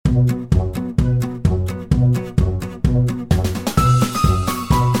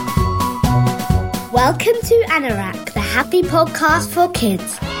Welcome to Anorak, the happy podcast for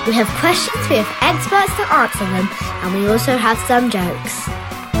kids. We have questions, we have experts to answer them, and we also have some jokes.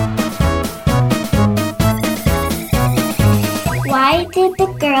 Why did the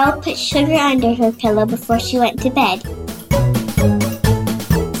girl put sugar under her pillow before she went to bed?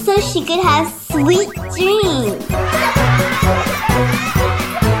 So she could have sweet dreams.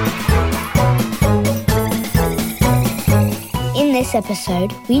 In this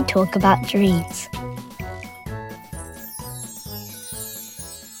episode, we talk about dreams.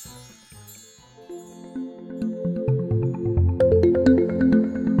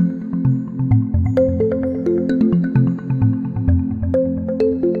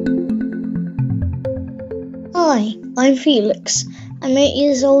 Hi, I'm Felix. I'm 8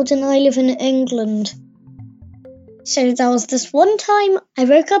 years old and I live in England. So there was this one time I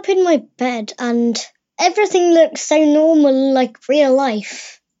woke up in my bed and everything looked so normal, like real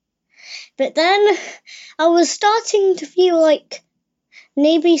life. But then I was starting to feel like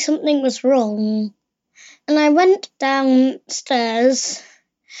maybe something was wrong. And I went downstairs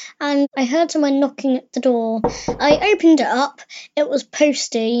and I heard someone knocking at the door. I opened it up. It was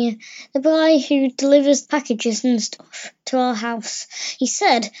Posty, the guy who delivers packages and stuff to our house. He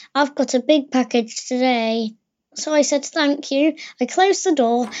said, "I've got a big package today." So I said, "Thank you." I closed the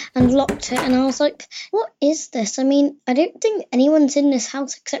door and locked it, and I was like, what is this? I mean, I don't think anyone's in this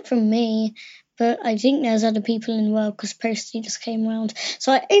house except for me. But I think there's other people in the world because Posty just came round.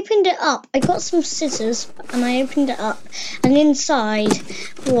 So I opened it up. I got some scissors and I opened it up. And inside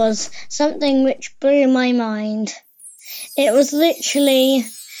was something which blew my mind. It was literally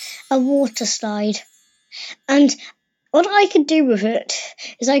a water slide. And what I could do with it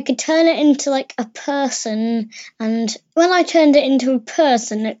is I could turn it into like a person, and when I turned it into a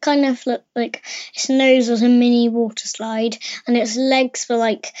person, it kind of looked like its nose was a mini water slide, and its legs were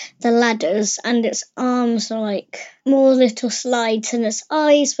like the ladders, and its arms were like more little slides, and its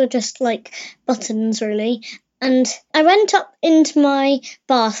eyes were just like buttons really. And I went up into my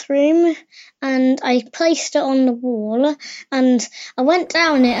bathroom and I placed it on the wall, and I went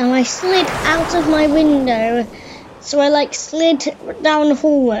down it and I slid out of my window. So I slid down the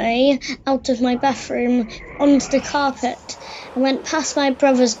hallway out of my bathroom onto the carpet. I went past my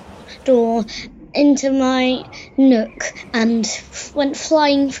brother's door into my nook and went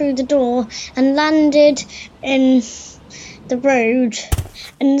flying through the door and landed in the road.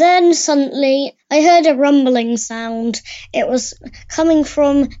 And then suddenly I heard a rumbling sound. It was coming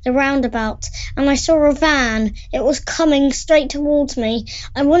from the roundabout, and I saw a van. It was coming straight towards me.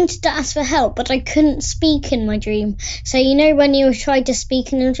 I wanted to ask for help, but I couldn't speak in my dream. So you know when you try to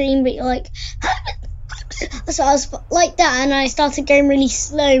speak in a dream, but you're like... So I was like that, and I started going really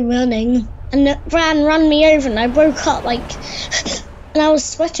slow running. And the van ran me over, and I woke up and I was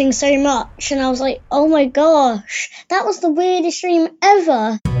sweating so much, and I was like, oh my gosh, that was the weirdest dream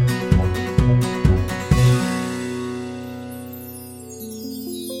ever.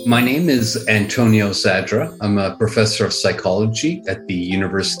 My name is Antonio Zadra. I'm a professor of psychology at the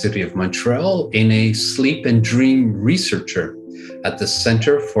University of Montreal and a sleep and dream researcher at the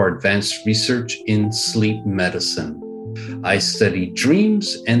Center for Advanced Research in Sleep Medicine. I study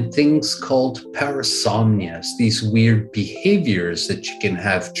dreams and things called parasomnias, these weird behaviors that you can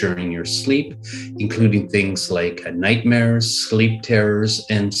have during your sleep, including things like nightmares, sleep terrors,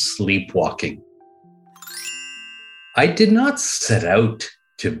 and sleepwalking. I did not set out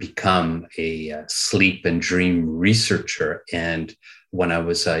to become a sleep and dream researcher. And when I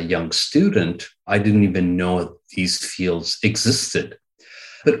was a young student, I didn't even know these fields existed.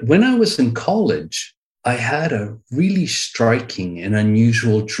 But when I was in college, I had a really striking and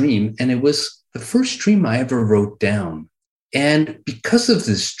unusual dream, and it was the first dream I ever wrote down. And because of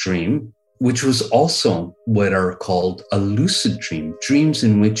this dream, which was also what are called a lucid dream, dreams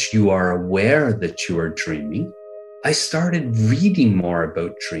in which you are aware that you are dreaming, I started reading more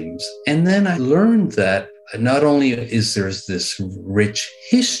about dreams. And then I learned that not only is there this rich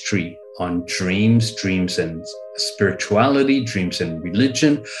history on dreams and spirituality, dreams and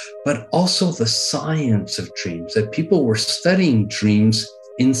religion, but also the science of dreams, that people were studying dreams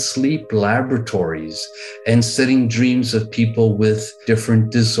in sleep laboratories and studying dreams of people with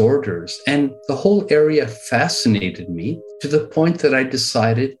different disorders. And the whole area fascinated me to the point that I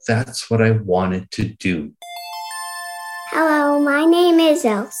decided that's what I wanted to do. Hello, my name is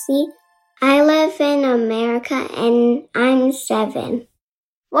Elsie. I live in America and I'm 7.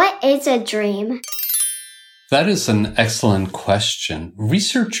 What is a dream? That is an excellent question.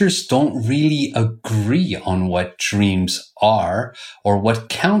 Researchers don't really agree on what dreams are or what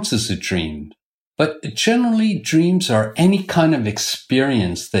counts as a dream. But generally, dreams are any kind of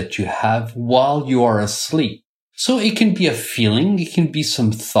experience that you have while you are asleep. So it can be a feeling, it can be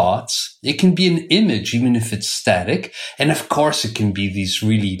some thoughts, it can be an image, even if it's static. And of course, it can be these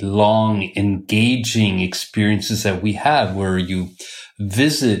really long, engaging experiences that we have where you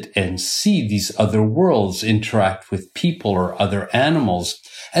visit and see these other worlds, interact with people or other animals.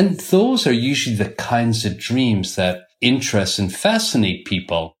 And those are usually the kinds of dreams that interest and fascinate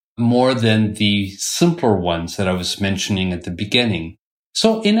people more than the simpler ones that I was mentioning at the beginning.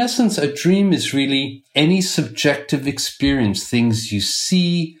 So in essence, a dream is really any subjective experience, things you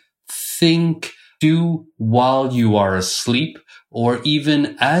see, think, do while you are asleep, or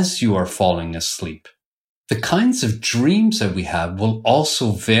even as you are falling asleep. The kinds of dreams that we have will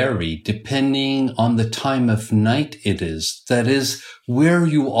also vary depending on the time of night it is, that is, where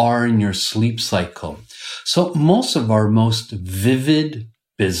you are in your sleep cycle. So most of our most vivid,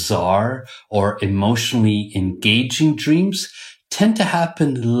 bizarre, or emotionally engaging dreams tend to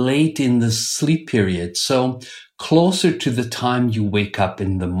happen late in the sleep period. So closer to the time you wake up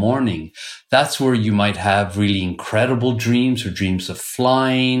in the morning. That's where you might have really incredible dreams or dreams of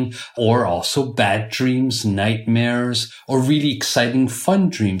flying, or also bad dreams, nightmares, or really exciting fun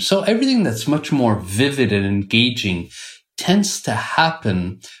dreams. So everything that's much more vivid and engaging tends to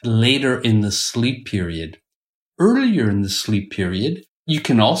happen later in the sleep period. Earlier in the sleep period, you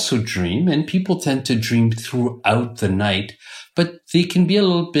can also dream, and people tend to dream throughout the night, but they can be a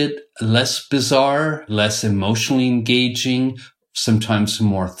little bit less bizarre, less emotionally engaging, sometimes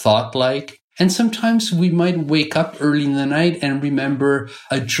more thought-like. And sometimes we might wake up early in the night and remember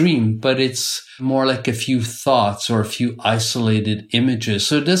a dream, but it's more like a few thoughts or a few isolated images.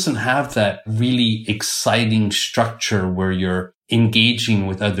 So it doesn't have that really exciting structure where you're engaging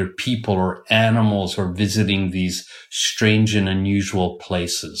with other people or animals or visiting these strange and unusual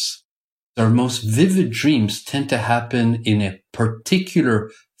places. Our most vivid dreams tend to happen in a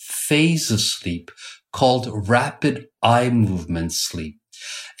particular phase of sleep called rapid eye movement sleep.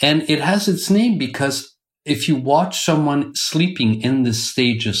 And it has its name because if you watch someone sleeping in this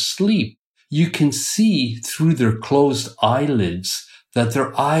stage of sleep, you can see through their closed eyelids that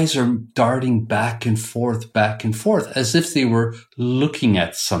their eyes are darting back and forth, as if they were looking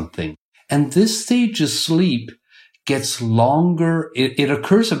at something. And this stage of sleep gets longer. It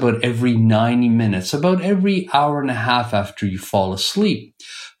occurs about every 90 minutes, about every hour and a half after you fall asleep.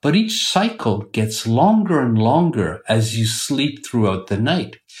 But each cycle gets longer and longer as you sleep throughout the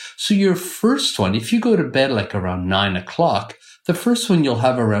night. So your first one, if you go to bed like around 9 o'clock, the first one you'll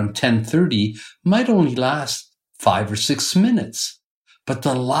have around 10:30 might only last 5 or 6 minutes. But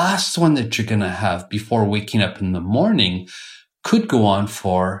the last one that you're going to have before waking up in the morning could go on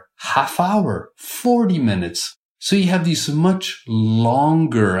for half hour, 40 minutes. So you have these much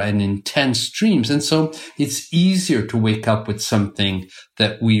longer and intense dreams. And so it's easier to wake up with something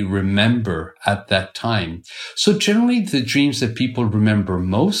that we remember at that time. So generally the dreams that people remember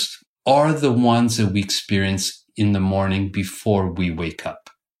most are the ones that we experience in the morning before we wake up.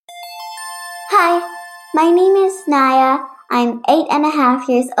 Hi, my name is Naya. I'm 8.5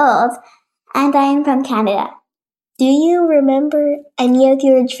 years old, and I am from Canada. Do you remember any of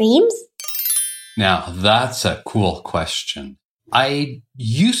your dreams? Now, that's a cool question. I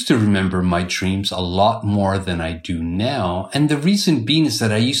used to remember my dreams a lot more than I do now. And the reason being is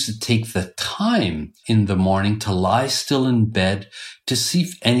that I used to take the time in the morning to lie still in bed to see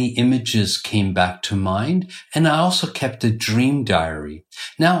if any images came back to mind. And I also kept a dream diary.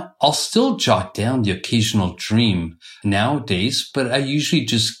 Now, I'll still jot down the occasional dream nowadays, but I usually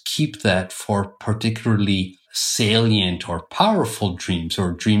just keep that for particularly salient or powerful dreams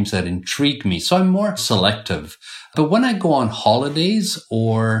or dreams that intrigue me. So I'm more selective. But when I go on holidays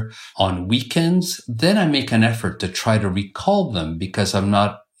or on weekends, then I make an effort to try to recall them because I'm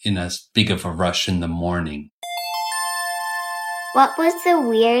not in as big of a rush in the morning. What was the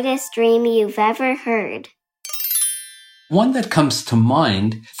weirdest dream you've ever heard? One that comes to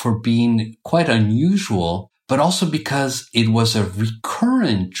mind for being quite unusual, but also because it was a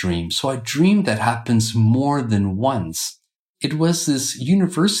recurrent dream. So a dream that happens more than once. It was this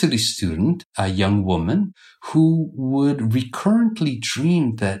university student, a young woman, who would recurrently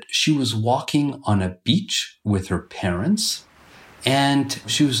dream that she was walking on a beach with her parents, and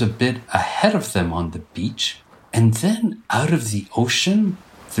she was a bit ahead of them on the beach. And then out of the ocean,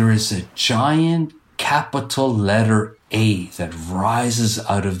 there is a giant capital letter A that rises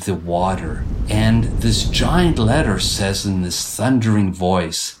out of the water. And this giant letter says in this thundering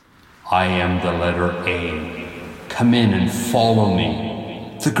voice, "I am the letter A. Come in and follow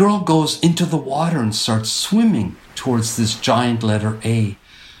me." The girl goes into the water and starts swimming towards this giant letter A.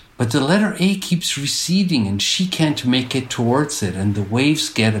 But the letter A keeps receding and she can't make it towards it. And the waves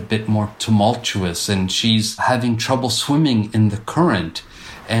get a bit more tumultuous and she's having trouble swimming in the current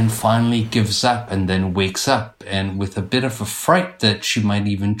and finally gives up and then wakes up and with a bit of a fright that she might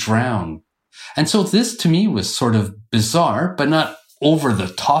even drown. And so this to me was sort of bizarre, but not over the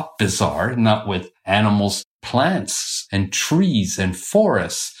top bizarre, not with animals, plants and trees and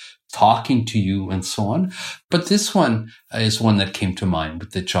forests talking to you and so on. But this one is one that came to mind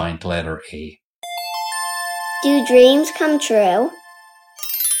with the giant letter A. Do dreams come true?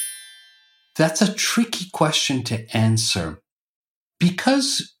 That's a tricky question to answer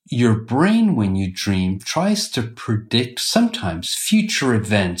because your brain, when you dream, tries to predict sometimes future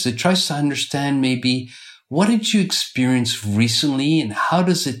events. It tries to understand maybe what did you experience recently and how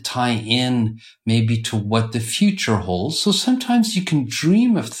does it tie in maybe to what the future holds? So sometimes you can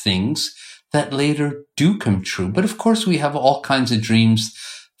dream of things that later do come true. But of course, we have all kinds of dreams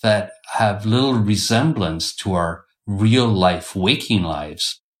that have little resemblance to our real life, waking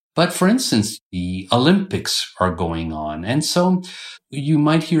lives. But for instance, the Olympics are going on. And so you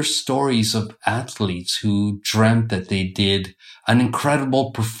might hear stories of athletes who dreamt that they did an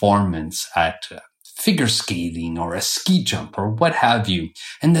incredible performance at figure skating or a ski jump or what have you,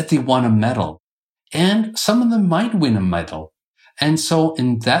 and that they won a medal. And some of them might win a medal. And so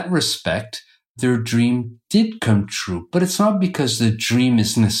in that respect, their dream did come true. But it's not because the dream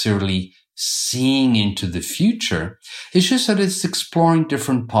is necessarily seeing into the future. It's just that it's exploring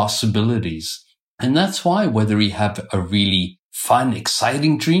different possibilities. And that's why whether you have a really fun,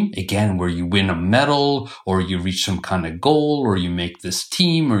 exciting dream, again, where you win a medal or you reach some kind of goal or you make this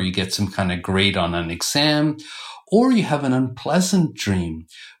team or you get some kind of grade on an exam, or you have an unpleasant dream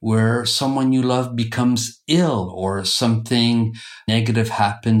where someone you love becomes ill or something negative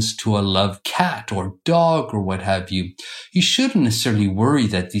happens to a loved cat or dog or what have you. You shouldn't necessarily worry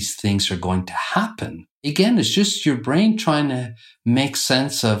that these things are going to happen. Again, it's just your brain trying to make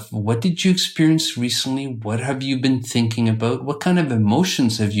sense of what did you experience recently? What have you been thinking about? What kind of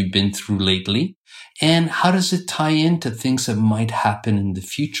emotions have you been through lately? And how does it tie into things that might happen in the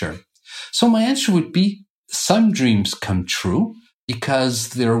future? So my answer would be some dreams come true because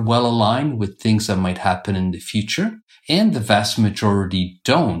they're well aligned with things that might happen in the future. And the vast majority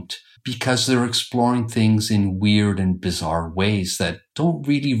don't because they're exploring things in weird and bizarre ways that don't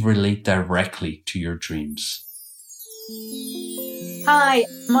really relate directly to your dreams. Hi,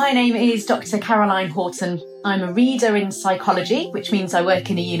 my name is Dr. Caroline Horton. I'm a reader in psychology, which means I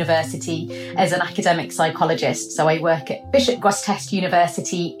work in a university as an academic psychologist. So I work at Bishop Grosseteste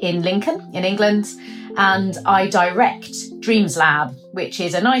University in Lincoln, in England, and I direct Dreams Lab, which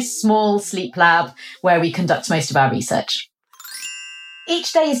is a nice small sleep lab where we conduct most of our research.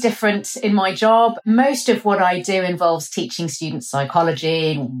 Each day is different in my job. Most of what I do involves teaching students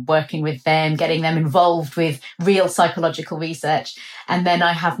psychology, working with them, getting them involved with real psychological research. And then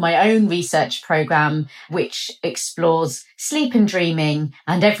I have my own research program, which explores sleep and dreaming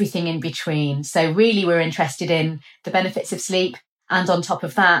and everything in between. So really, we're interested in the benefits of sleep. And on top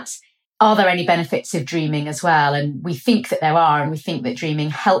of that, are there any benefits of dreaming as well? And we think that there are, and we think that dreaming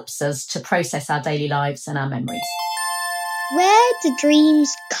helps us to process our daily lives and our memories. Where do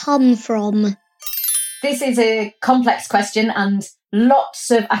dreams come from? This is a complex question and lots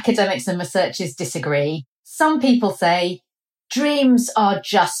of academics and researchers disagree. Some people say dreams are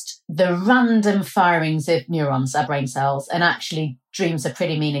just the random firings of neurons, our brain cells, and actually dreams are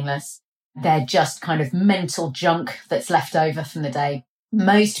pretty meaningless. They're just kind of mental junk that's left over from the day.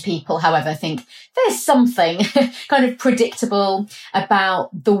 Most people, however, think there's something kind of predictable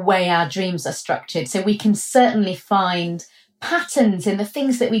about the way our dreams are structured. So we can certainly find patterns in the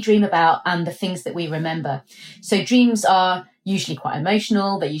things that we dream about and the things that we remember. So dreams are usually quite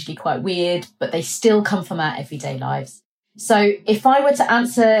emotional, they're usually quite weird, but they still come from our everyday lives. So if I were to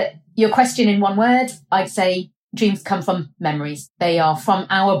answer your question in one word, I'd say dreams come from memories. They are from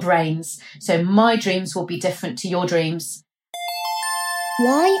our brains. So my dreams will be different to your dreams.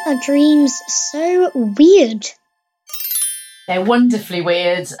 Why are dreams so weird? They're wonderfully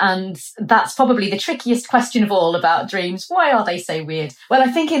weird, and that's probably the trickiest question of all about dreams. Why are they so weird? Well,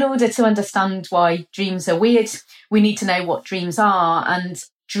 I think in order to understand why dreams are weird, we need to know what dreams are. And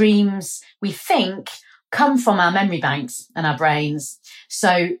dreams, we think, come from our memory banks and our brains.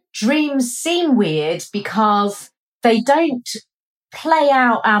 So dreams seem weird because they don't play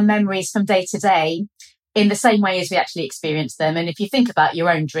out our memories from day to day in the same way as we actually experience them. And if you think about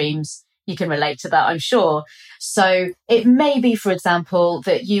your own dreams, You can relate to that, I'm sure. So it may be, for example,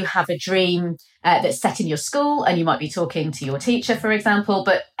 that you have a dream that's set in your school and you might be talking to your teacher, for example,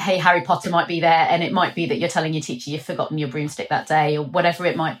 but hey, Harry Potter might be there, and it might be that you're telling your teacher you've forgotten your broomstick that day, or whatever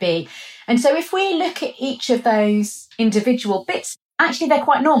it might be. And so if we look at each of those individual bits, actually they're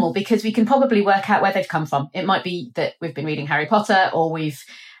quite normal, because we can probably work out where they've come from. It might be that we've been reading Harry Potter, or we've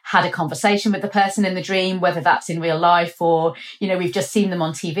had a conversation with the person in the dream, whether that's in real life or, we've just seen them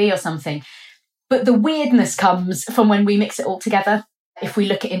on TV or something. But the weirdness comes from when we mix it all together. If we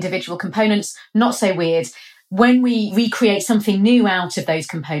look at individual components, not so weird. When we recreate something new out of those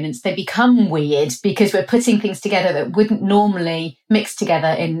components, they become weird because we're putting things together that wouldn't normally mix together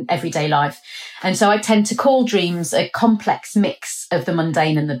in everyday life. And so I tend to call dreams a complex mix of the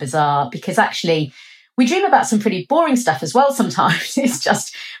mundane and the bizarre, because actually we dream about some pretty boring stuff as well sometimes. It's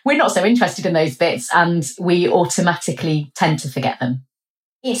just we're not so interested in those bits and we automatically tend to forget them.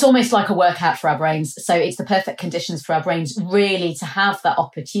 It's almost like a workout for our brains. So it's the perfect conditions for our brains really to have that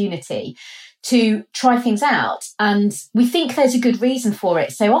opportunity to try things out. And we think there's a good reason for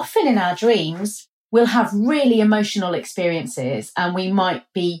it. So often in our dreams, we'll have really emotional experiences and we might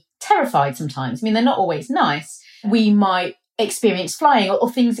be terrified sometimes. I mean, they're not always nice. We might experience flying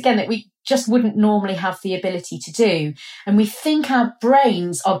or things, again, that we just wouldn't normally have the ability to do. And we think our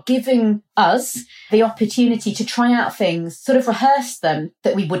brains are giving us the opportunity to try out things, sort of rehearse them,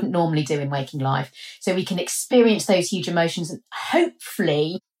 that we wouldn't normally do in waking life. So we can experience those huge emotions. And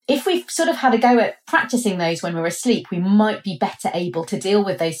hopefully, if we've sort of had a go at practicing those when we're asleep, we might be better able to deal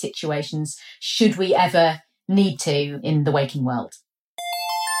with those situations should we ever need to in the waking world.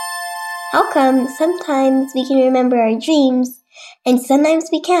 How come sometimes we can remember our dreams and sometimes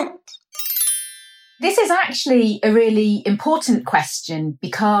we can't? This is actually a really important question,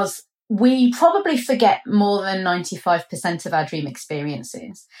 because we probably forget more than 95% of our dream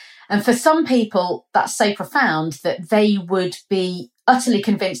experiences. And for some people, that's so profound that they would be utterly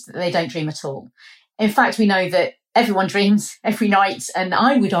convinced that they don't dream at all. In fact, we know that everyone dreams every night, and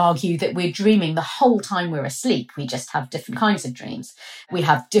I would argue that we're dreaming the whole time we're asleep. We just have different kinds of dreams. We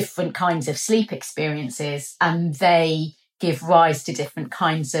have different kinds of sleep experiences, and they give rise to different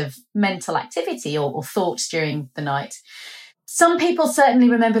kinds of mental activity or thoughts during the night. Some people certainly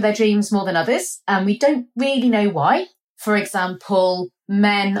remember their dreams more than others, and we don't really know why. For example,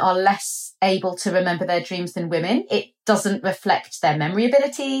 men are less able to remember their dreams than women. It doesn't reflect their memory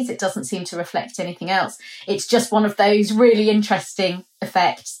abilities. It doesn't seem to reflect anything else. It's just one of those really interesting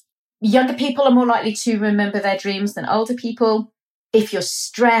effects. Younger people are more likely to remember their dreams than older people. If you're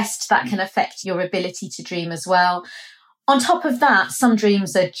stressed, that can affect your ability to dream as well. On top of that, some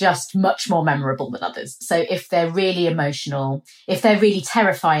dreams are just much more memorable than others. So if they're really emotional, if they're really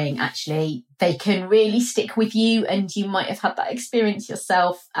terrifying, actually, they can really stick with you, and you might have had that experience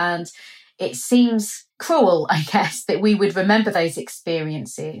yourself. And it seems cruel, I guess, that we would remember those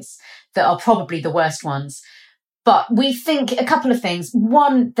experiences that are probably the worst ones. But we think a couple of things.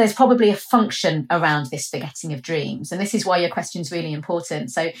 One, there's probably a function around this forgetting of dreams. And this is why your question's really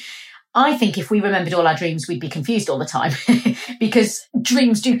important. So I think if we remembered all our dreams, we'd be confused all the time because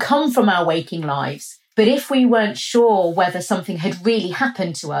dreams do come from our waking lives. But if we weren't sure whether something had really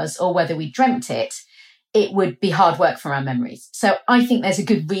happened to us or whether we dreamt it, it would be hard work for our memories. So I think there's a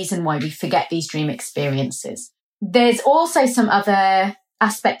good reason why we forget these dream experiences. There's also some other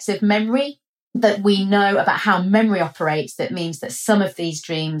aspects of memory that we know about how memory operates that means that some of these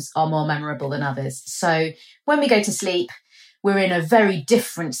dreams are more memorable than others. So when we go to sleep, we're in a very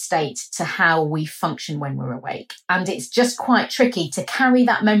different state to how we function when we're awake. And it's just quite tricky to carry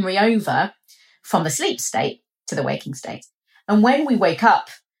that memory over from the sleep state to the waking state. And when we wake up,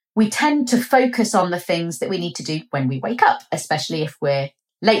 we tend to focus on the things that we need to do when we wake up, especially if we're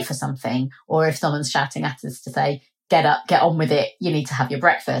late for something or if someone's shouting at us to say, get up, get on with it, you need to have your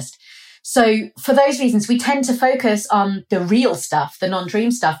breakfast. So for those reasons, we tend to focus on the real stuff, the non-dream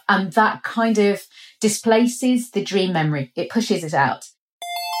stuff, and that kind of displaces the dream memory. It pushes it out.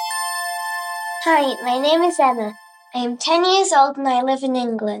 Hi, my name is Emma. I am 10 years old and I live in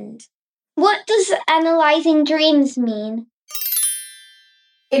England. What does analysing dreams mean?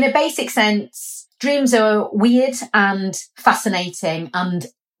 In a basic sense, dreams are weird and fascinating, and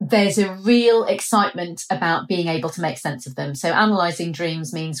there's a real excitement about being able to make sense of them. So analysing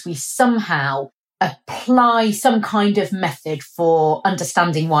dreams means we somehow apply some kind of method for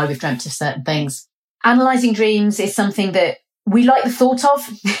understanding why we've dreamt of certain things. Analysing dreams is something that we like the thought of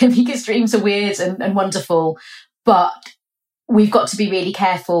because dreams are weird and wonderful, but we've got to be really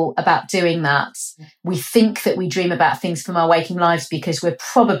careful about doing that. We think that we dream about things from our waking lives because we're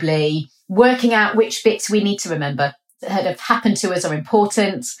probably working out which bits we need to remember that have happened to us are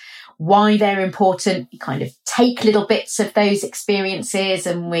important, why they're important. We kind of take little bits of those experiences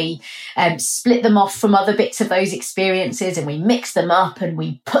and we split them off from other bits of those experiences and we mix them up and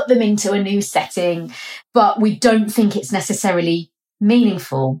we put them into a new setting, but we don't think it's necessarily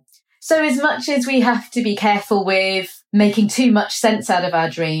meaningful. So as much as we have to be careful with making too much sense out of our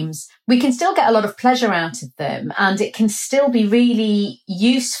dreams, we can still get a lot of pleasure out of them, and it can still be really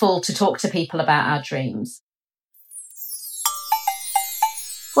useful to talk to people about our dreams.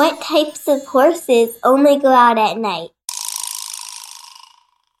 What types of horses only go out at night?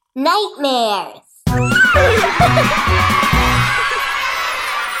 Nightmares!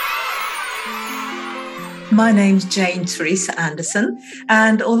 My name's Jane Teresa Anderson,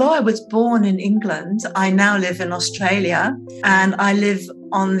 and although I was born in England, I now live in Australia, and I live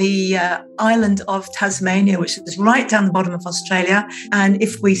on the island of Tasmania, which is right down the bottom of Australia. And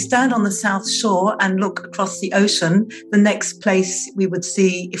if we stand on the south shore and look across the ocean, the next place we would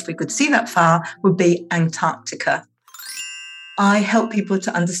see, if we could see that far, would be Antarctica. I help people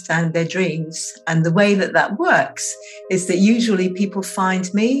to understand their dreams. And the way that that works is that usually people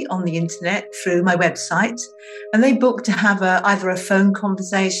find me on the internet through my website, and they book to have either a phone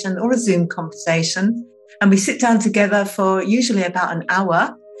conversation or a Zoom conversation. And we sit down together for usually about an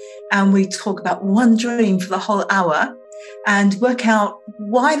hour, and we talk about one dream for the whole hour and work out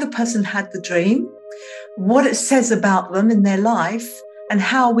why the person had the dream, what it says about them in their life, and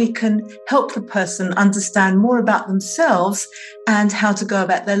how we can help the person understand more about themselves and how to go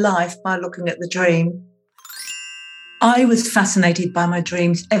about their life by looking at the dream. I was fascinated by my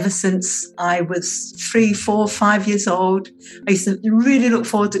dreams ever since I was 3, 4, 5 years old. I used to really look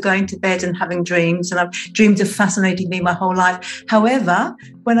forward to going to bed and having dreams, and dreams have fascinated me my whole life. However,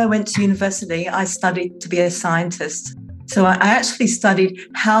 when I went to university, I studied to be a scientist. So I actually studied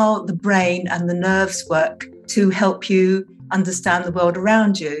how the brain and the nerves work to help you understand the world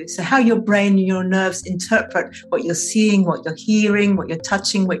around you. So how your brain and your nerves interpret what you're seeing, what you're hearing, what you're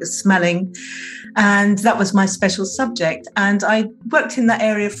touching, what you're smelling. And that was my special subject. And I worked in that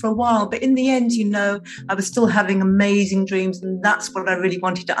area for a while. But in the end, I was still having amazing dreams. And that's what I really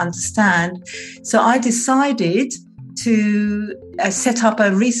wanted to understand. So I decided to set up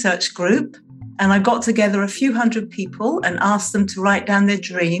a research group. And I got together a few hundred people and asked them to write down their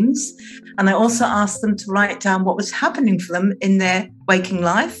dreams. And I also asked them to write down what was happening for them in their waking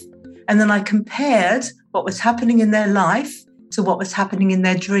life. And then I compared what was happening in their life to what was happening in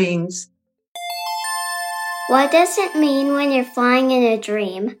their dreams. What does it mean when you're flying in a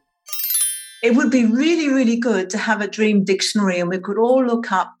dream? It would be really, really good to have a dream dictionary, and we could all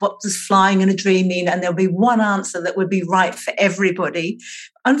look up what does flying in a dream mean, and there'll be one answer that would be right for everybody.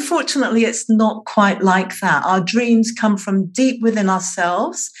 Unfortunately, it's not quite like that. Our dreams come from deep within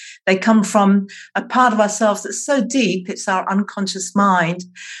ourselves. They come from a part of ourselves that's so deep, it's our unconscious mind.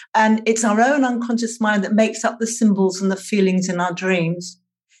 And it's our own unconscious mind that makes up the symbols and the feelings in our dreams.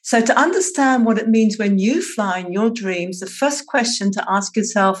 So to understand what it means when you fly in your dreams, the first question to ask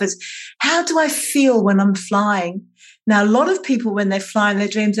yourself is, how do I feel when I'm flying? Now, a lot of people, when they fly in their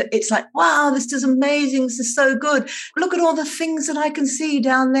dreams, it's like, wow, this is amazing. This is so good. Look at all the things that I can see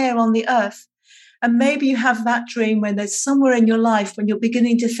down there on the earth. And maybe you have that dream when there's somewhere in your life when you're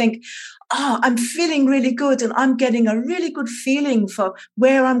beginning to think, I'm feeling really good and I'm getting a really good feeling for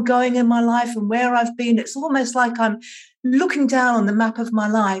where I'm going in my life and where I've been. It's almost like I'm looking down on the map of my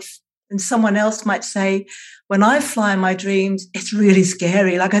life. And someone else might say, when I fly in my dreams, it's really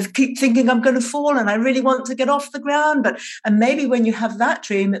scary. Like I keep thinking I'm going to fall and I really want to get off the ground. And maybe when you have that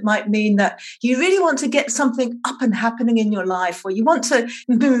dream, it might mean that you really want to get something up and happening in your life, or you want to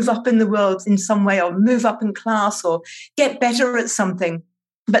move up in the world in some way, or move up in class, or get better at something.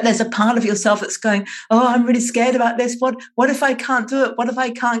 But there's a part of yourself that's going, I'm really scared about this. What if I can't do it? What if I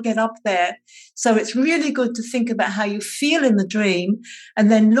can't get up there? So it's really good to think about how you feel in the dream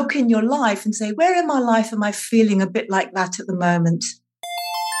and then look in your life and say, where in my life am I feeling a bit like that at the moment?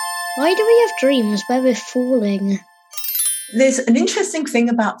 Why do we have dreams where we're falling? There's an interesting thing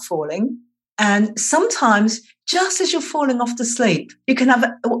about falling. And sometimes just as you're falling off to sleep, you can have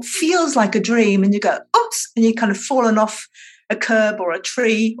what feels like a dream and you go, oops, and you're kind of fallen off a curb or a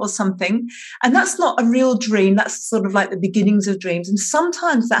tree or something. And that's not a real dream. That's sort of like the beginnings of dreams. And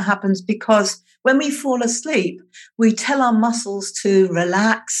sometimes that happens because when we fall asleep, we tell our muscles to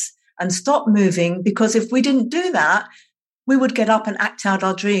relax and stop moving, because if we didn't do that, we would get up and act out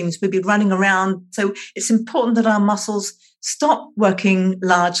our dreams. We'd be running around. So it's important that our muscles stop working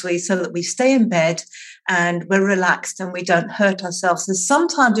largely so that we stay in bed and we're relaxed and we don't hurt ourselves. So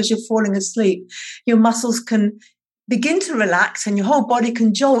sometimes as you're falling asleep, your muscles can begin to relax and your whole body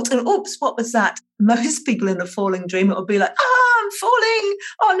can jolt and oops, what was that? Most people in a falling dream, it will be like, I'm falling.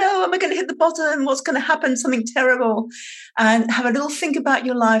 Oh no, am I going to hit the bottom? What's going to happen? Something terrible. And have a little think about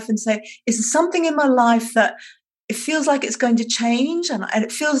your life and say, is there something in my life that it feels like it's going to change and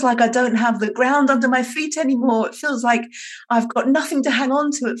it feels like I don't have the ground under my feet anymore. It feels like I've got nothing to hang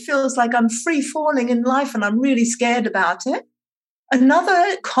on to. It feels like I'm free falling in life and I'm really scared about it.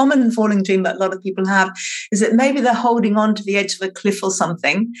 Another common falling dream that a lot of people have is that maybe they're holding on to the edge of a cliff or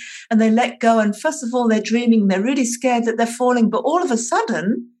something and they let go. And first of all, they're dreaming, they're really scared that they're falling, but all of a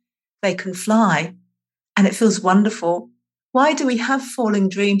sudden they can fly and it feels wonderful. Why do we have falling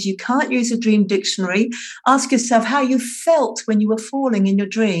dreams? You can't use a dream dictionary. Ask yourself how you felt when you were falling in your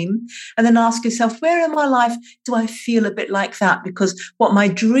dream, and then ask yourself, where in my life do I feel a bit like that? Because what my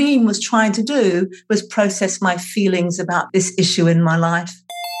dream was trying to do was process my feelings about this issue in my life.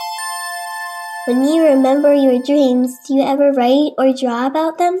 When you remember your dreams, do you ever write or draw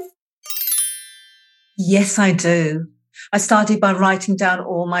about them? Yes, I do. I started by writing down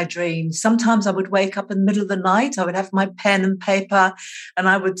all my dreams. Sometimes I would wake up in the middle of the night. I would have my pen and paper and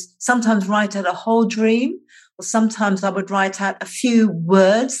I would sometimes write out a whole dream, or sometimes I would write out a few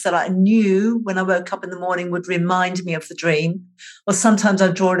words that I knew when I woke up in the morning would remind me of the dream, or sometimes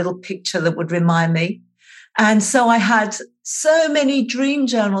I'd draw a little picture that would remind me. And so I had so many dream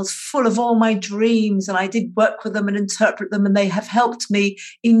journals full of all my dreams, and I did work with them and interpret them, and they have helped me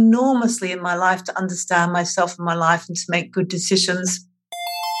enormously in my life to understand myself and my life and to make good decisions.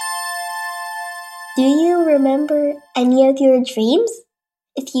 Do you remember any of your dreams?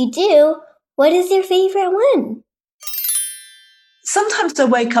 If you do, what is your favorite one? Sometimes I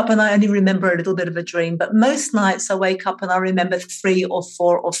wake up and I only remember a little bit of a dream, but most nights I wake up and I remember 3 or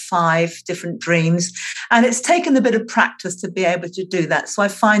 4 or 5 different dreams. And it's taken a bit of practice to be able to do that. So I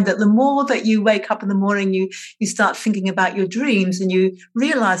find that the more that you wake up in the morning, you start thinking about your dreams and you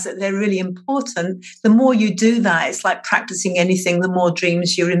realize that they're really important. The more you do that, it's like practicing anything, the more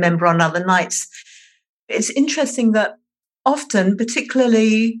dreams you remember on other nights. It's interesting that often,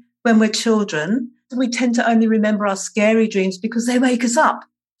 particularly when we're children, we tend to only remember our scary dreams because they wake us up.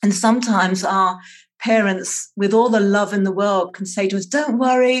 And sometimes our parents, with all the love in the world, can say to us, don't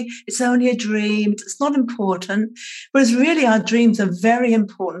worry, it's only a dream, it's not important. Whereas really our dreams are very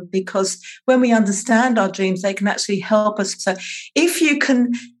important because when we understand our dreams, they can actually help us. So if you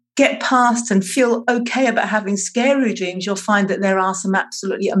can get past and feel okay about having scary dreams, you'll find that there are some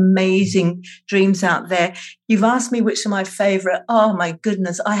absolutely amazing dreams out there. You've asked me which are my favorite. Oh my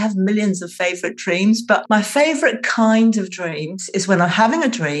goodness, I have millions of favorite dreams, but my favorite kind of dreams is when I'm having a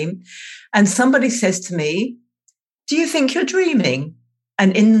dream and somebody says to me, do you think you're dreaming?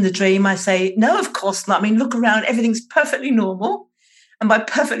 And in the dream, I say, no, of course not. I mean, look around, everything's perfectly normal. And by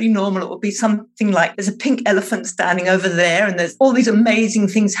perfectly normal, it will be something like there's a pink elephant standing over there and there's all these amazing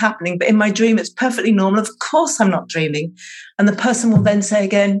things happening. But in my dream, it's perfectly normal. Of course, I'm not dreaming. And the person will then say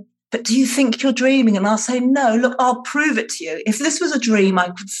again, but do you think you're dreaming? And I'll say, no, look, I'll prove it to you. If this was a dream, I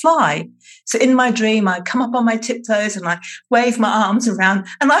could fly. So in my dream, I come up on my tiptoes and I wave my arms around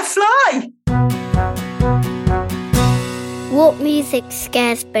and I fly. What music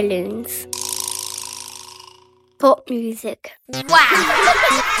scares balloons? Pop music. Wow!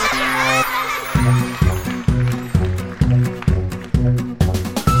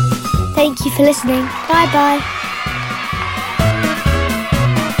 Thank you for listening. Bye-bye.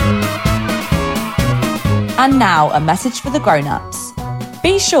 And now, a message for the grown-ups.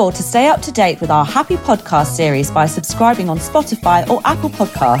 Be sure to stay up to date with our Happy Podcast series by subscribing on Spotify or Apple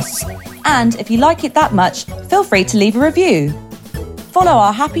Podcasts. And if you like it that much, feel free to leave a review. Follow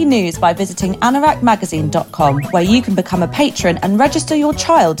our Happy News by visiting anorakmagazine.com, where you can become a patron and register your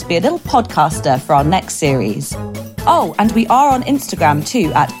child to be a little podcaster for our next series. Oh, and we are on Instagram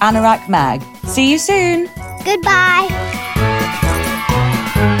too at AnorakMag. See you soon. Goodbye.